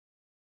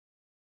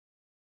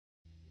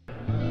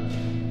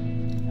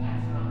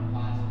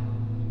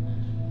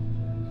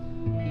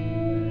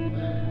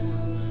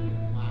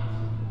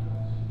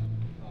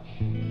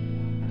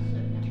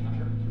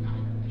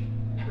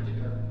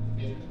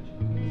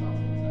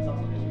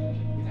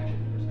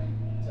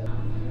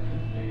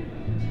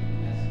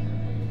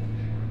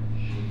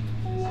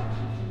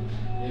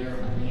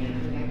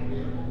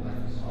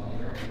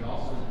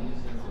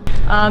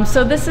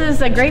So this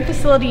is a great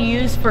facility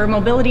used for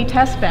mobility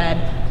test bed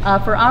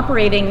for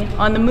operating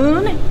on the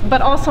moon,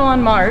 but also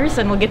on Mars,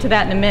 and we'll get to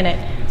that in a minute.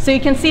 So you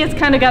can see it's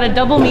kind of got a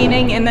double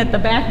meaning in that the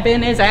back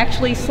bin is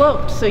actually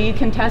sloped, so you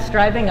can test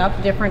driving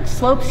up different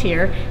slopes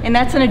here, and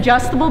that's an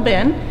adjustable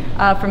bin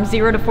from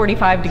 0 to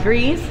 45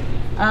 degrees.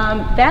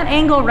 That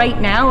angle right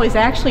now is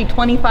actually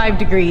 25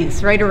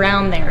 degrees, right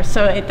around there.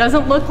 So it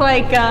doesn't look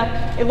like,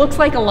 it looks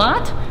like a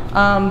lot,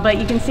 but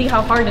you can see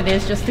how hard it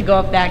is just to go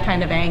up that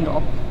kind of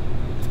angle.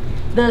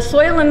 The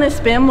soil in this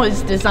bin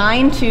was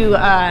designed to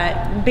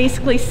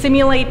basically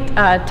simulate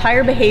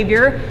tire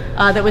behavior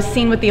that was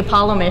seen with the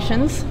Apollo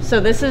missions.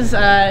 So this is,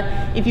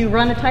 if you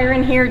run a tire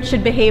in here, it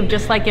should behave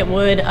just like it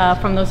would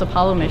from those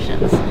Apollo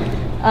missions.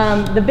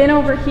 The bin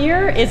over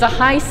here is a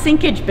high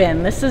sinkage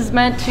bin. This is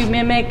meant to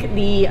mimic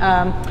the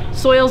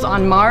soils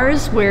on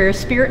Mars where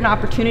Spirit and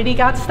Opportunity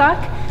got stuck.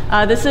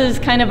 This is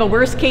kind of a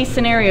worst case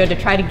scenario to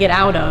try to get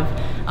out of.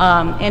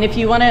 And if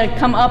you want to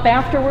come up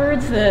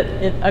afterwards,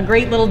 a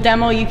great little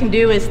demo you can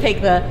do is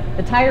take the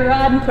tire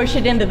rod and push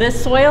it into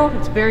this soil.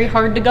 It's very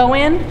hard to go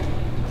in.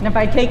 And if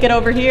I take it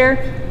over here,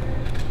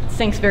 it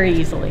sinks very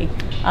easily.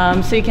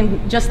 So you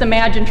can just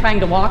imagine trying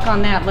to walk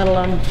on that, let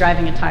alone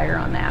driving a tire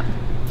on that.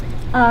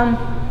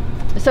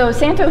 So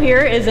Santo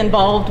here is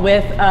involved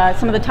with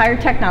some of the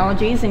tire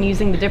technologies and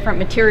using the different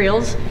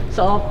materials.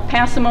 So I'll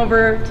pass them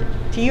over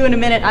to you in a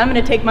minute. I'm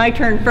going to take my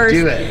turn first.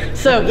 Do it.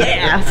 So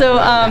yeah, so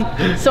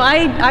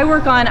I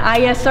work on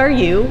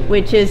ISRU,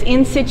 which is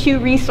in situ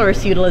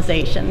resource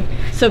utilization.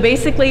 So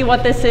basically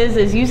what this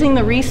is using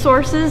the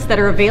resources that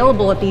are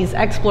available at these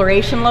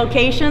exploration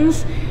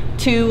locations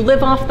to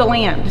live off the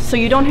land. So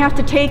you don't have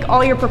to take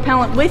all your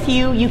propellant with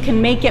you, you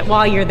can make it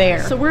while you're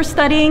there. So we're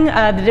studying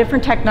the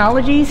different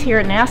technologies here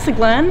at NASA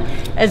Glenn,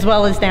 as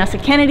well as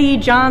NASA Kennedy,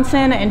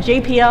 Johnson, and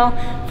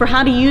JPL for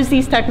how to use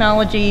these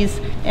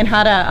technologies and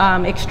how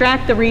to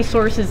extract the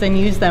resources and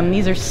use them.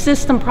 These are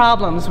system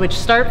problems which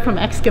start from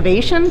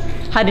excavation,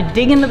 how to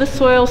dig into the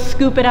soil,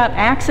 scoop it up,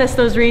 access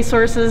those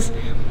resources,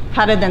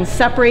 how to then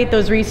separate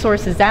those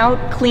resources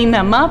out, clean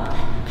them up,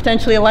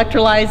 potentially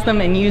electrolyze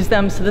them and use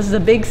them. So this is a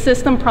big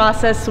system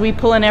process, so we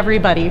pull in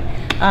everybody,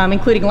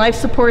 including life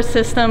support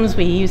systems.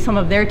 We use some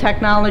of their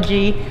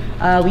technology.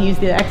 We use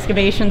the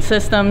excavation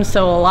systems,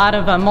 so a lot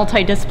of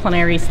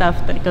multidisciplinary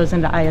stuff that goes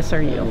into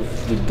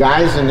ISRU. The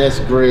guys in this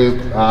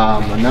group,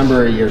 a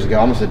number of years ago,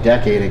 almost a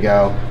decade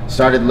ago,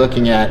 started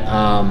looking at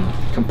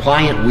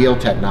compliant wheel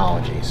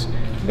technologies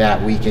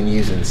that we can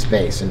use in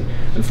space. And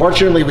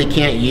unfortunately, we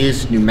can't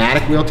use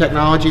pneumatic wheel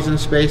technologies in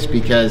space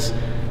because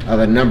of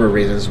a number of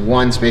reasons.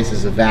 One, space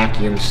is a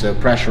vacuum, so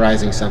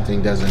pressurizing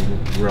something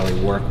doesn't really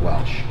work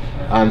well.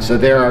 So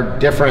there are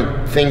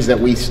different things that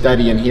we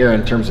study in here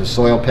in terms of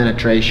soil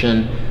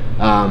penetration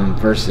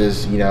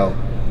versus, you know,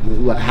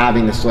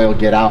 having the soil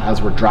get out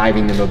as we're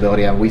driving the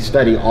mobility out. We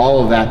study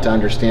all of that to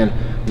understand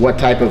what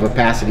type of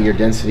opacity or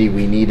density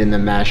we need in the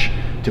mesh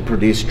to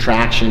produce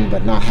traction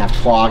but not have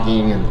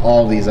clogging and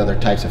all these other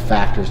types of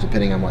factors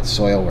depending on what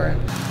soil we're in.